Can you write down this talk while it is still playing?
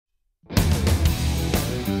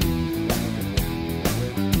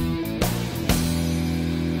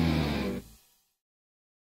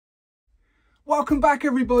Welcome back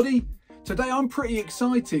everybody. Today I'm pretty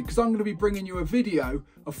excited because I'm going to be bringing you a video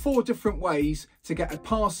of 4 different ways to get a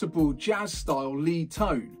passable jazz style lead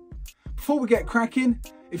tone. Before we get cracking,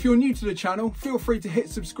 if you're new to the channel, feel free to hit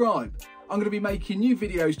subscribe. I'm going to be making new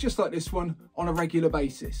videos just like this one on a regular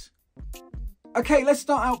basis. Okay, let's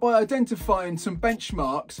start out by identifying some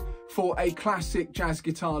benchmarks for a classic jazz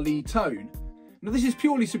guitar lead tone. Now this is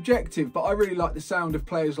purely subjective, but I really like the sound of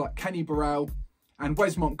players like Kenny Burrell and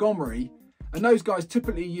Wes Montgomery, and those guys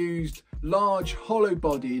typically used large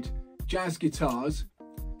hollow-bodied jazz guitars.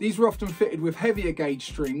 These were often fitted with heavier gauge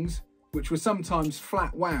strings, which were sometimes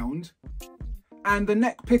flat wound, and the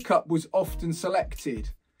neck pickup was often selected,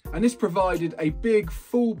 and this provided a big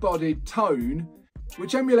full-bodied tone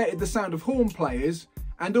which emulated the sound of horn players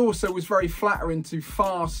and also was very flattering to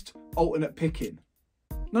fast alternate picking.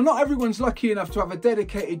 Now not everyone's lucky enough to have a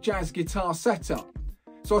dedicated jazz guitar setup,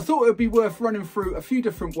 so I thought it would be worth running through a few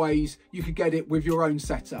different ways you could get it with your own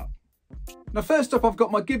setup. Now first up, I've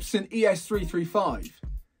got my Gibson ES 335.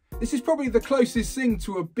 This is probably the closest thing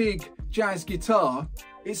to a big jazz guitar.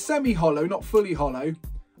 It's semi-hollow, not fully hollow,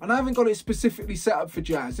 and I haven't got it specifically set up for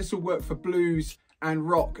jazz. This will work for blues and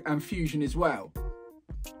rock and fusion as well.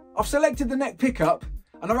 I've selected the neck pickup,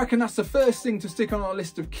 and I reckon that's the first thing to stick on our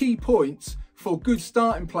list of key points for good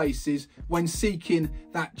starting places when seeking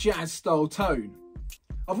that jazz style tone.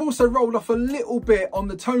 I've also rolled off a little bit on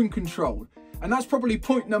the tone control, and that's probably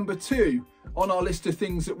point number 2 on our list of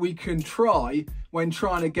things that we can try when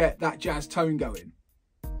trying to get that jazz tone going.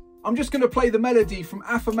 I'm just going to play the melody from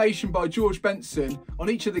Affirmation by George Benson on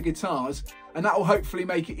each of the guitars, and that will hopefully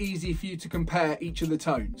make it easy for you to compare each of the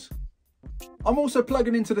tones. I'm also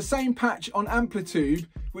plugging into the same patch on Amplitude,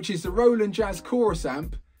 which is the Roland Jazz Chorus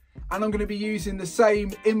amp, and I'm going to be using the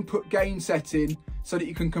same input gain setting so that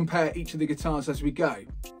you can compare each of the guitars as we go.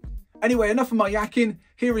 Anyway, enough of my yakking.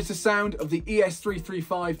 Here is the sound of the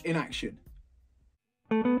ES335 in action.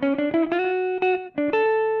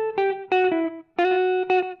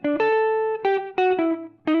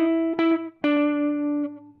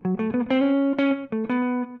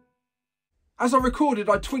 As I recorded,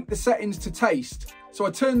 I tweaked the settings to taste, so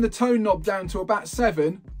I turned the tone knob down to about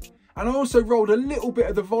 7, and I also rolled a little bit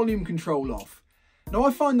of the volume control off. Now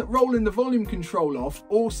I find that rolling the volume control off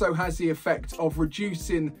also has the effect of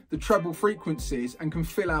reducing the treble frequencies and can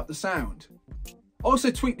fill out the sound. I also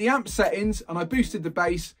tweaked the amp settings, and I boosted the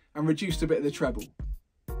bass and reduced a bit of the treble.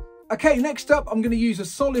 Okay, next up I'm going to use a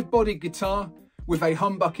solid bodied guitar with a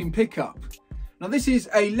humbucking pickup. Now this is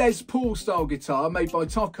a Les Paul style guitar made by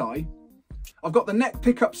Tokai. I've got the neck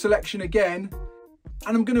pickup selection again,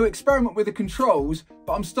 and I'm going to experiment with the controls,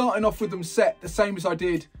 but I'm starting off with them set the same as I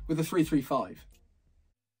did with the 335.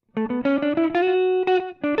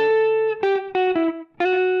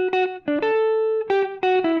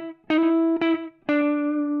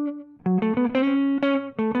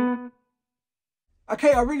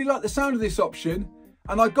 Okay, I really like the sound of this option,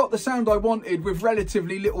 and I got the sound I wanted with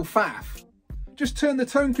relatively little faff. Just turn the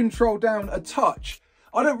tone control down a touch.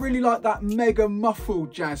 I don't really like that mega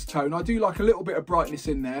muffled jazz tone. I do like a little bit of brightness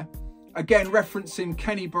in there. Again, referencing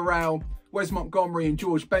Kenny Burrell, Wes Montgomery and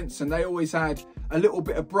George Benson, they always had a little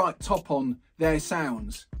bit of bright top on their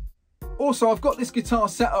sounds. Also, I've got this guitar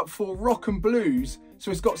set up for rock and blues,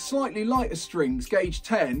 so it's got slightly lighter strings, gauge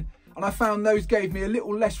 10, and I found those gave me a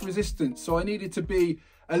little less resistance, so I needed to be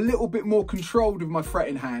a little bit more controlled with my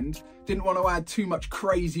fretting hand. Didn't want to add too much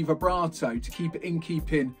crazy vibrato to keep it in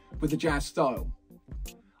keeping with the jazz style.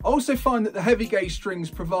 I also find that the heavy gauge strings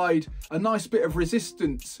provide a nice bit of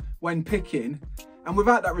resistance when picking, and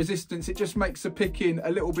without that resistance it just makes the picking a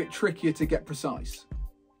little bit trickier to get precise.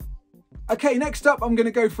 Okay, next up I'm going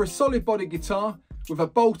to go for a solid body guitar with a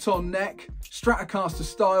bolt-on neck, Stratocaster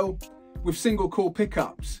style, with single coil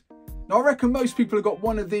pickups. Now I reckon most people have got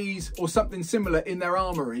one of these or something similar in their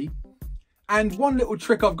armoury, and one little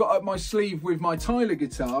trick I've got up my sleeve with my Tyler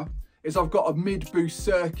guitar is I've got a mid-boost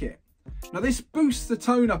circuit. Now this boosts the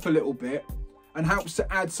tone up a little bit and helps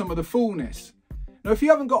to add some of the fullness. Now if you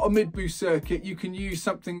haven't got a mid-boost circuit, you can use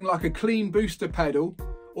something like a clean booster pedal,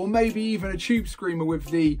 or maybe even a tube screamer with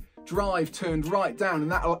the drive turned right down,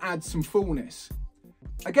 and that'll add some fullness.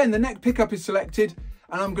 Again, the neck pickup is selected,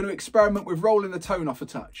 and I'm going to experiment with rolling the tone off a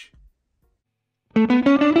touch.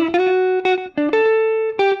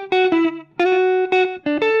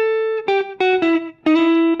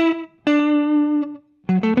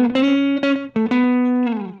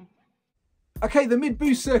 Okay, the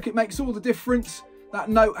mid-boost circuit makes all the difference. That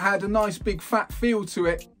note had a nice big fat feel to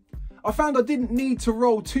it. I found I didn't need to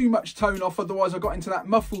roll too much tone off, otherwise I got into that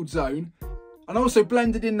muffled zone. And I also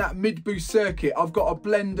blended in that mid-boost circuit. I've got a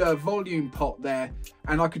blender volume pot there,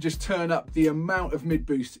 and I could just turn up the amount of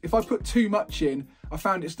mid-boost. If I put too much in, I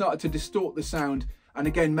found it started to distort the sound and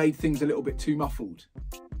again made things a little bit too muffled.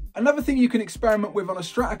 Another thing you can experiment with on a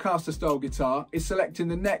Stratocaster style guitar is selecting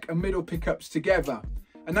the neck and middle pickups together,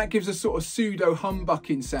 and that gives a sort of pseudo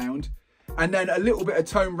humbucking sound, and then a little bit of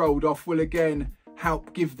tone rolled off will again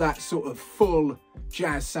help give that sort of full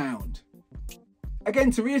jazz sound.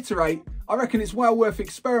 Again, to reiterate, I reckon it's well worth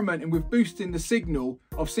experimenting with boosting the signal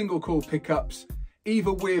of single coil pickups,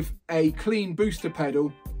 either with a clean booster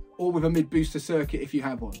pedal or with a mid-booster circuit if you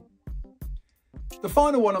have one. The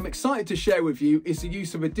final one I'm excited to share with you is the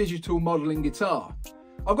use of a digital modelling guitar.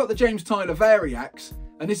 I've got the James Tyler Variax,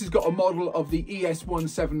 and this has got a model of the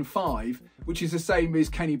ES175, which is the same as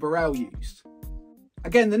Kenny Burrell used.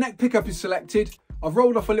 Again, the neck pickup is selected. I've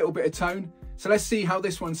rolled off a little bit of tone, so let's see how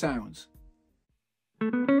this one sounds.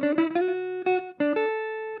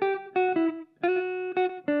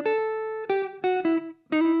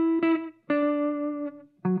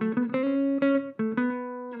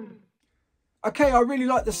 Okay, I really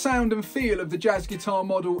like the sound and feel of the jazz guitar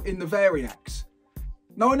model in the Variax.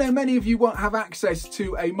 Now I know many of you won't have access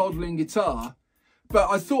to a modelling guitar, but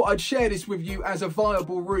I thought I'd share this with you as a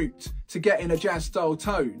viable route to getting a jazz style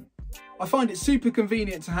tone. I find it super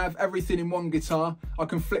convenient to have everything in one guitar. I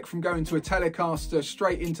can flick from going to a Telecaster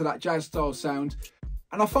straight into that jazz style sound,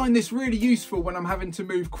 and I find this really useful when I'm having to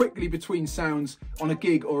move quickly between sounds on a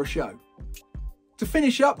gig or a show. To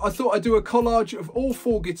finish up, I thought I'd do a collage of all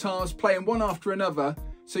 4 guitars playing one after another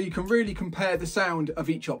so you can really compare the sound of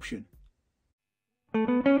each option.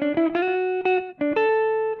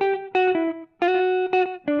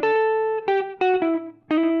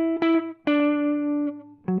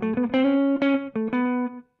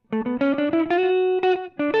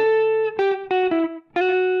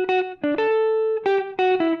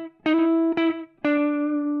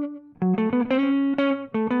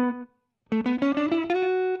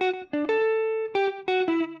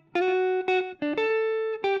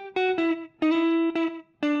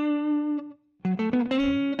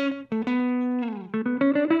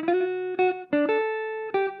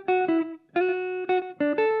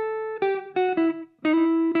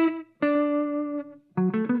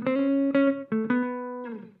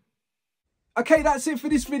 Okay, that's it for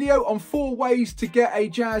this video on 4 ways to get a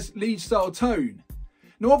jazz lead style tone.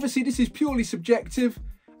 Now obviously this is purely subjective,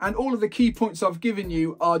 and all of the key points I've given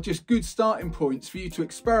you are just good starting points for you to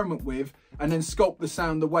experiment with and then sculpt the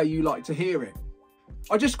sound the way you like to hear it.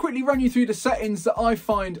 I'll just quickly run you through the settings that I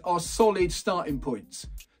find are solid starting points.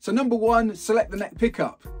 So number 1, select the neck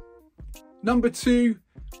pickup. Number 2,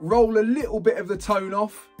 roll a little bit of the tone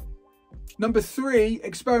off. Number 3,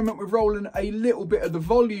 experiment with rolling a little bit of the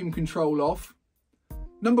volume control off.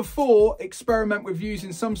 Number 4, experiment with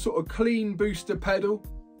using some sort of clean booster pedal.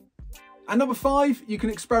 And number 5, you can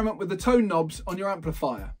experiment with the tone knobs on your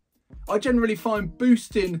amplifier. I generally find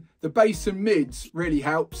boosting the bass and mids really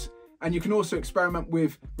helps, and you can also experiment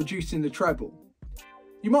with reducing the treble.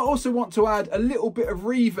 You might also want to add a little bit of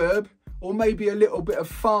reverb or maybe a little bit of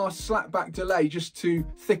fast slapback delay just to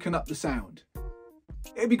thicken up the sound.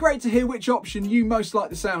 It'd be great to hear which option you most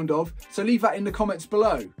like the sound of, so leave that in the comments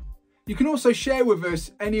below. You can also share with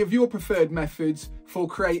us any of your preferred methods for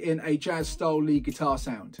creating a jazz style lead guitar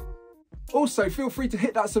sound. Also, feel free to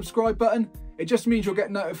hit that subscribe button. It just means you'll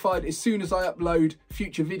get notified as soon as I upload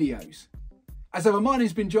future videos. As ever, my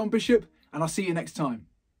name's been John Bishop, and I'll see you next time.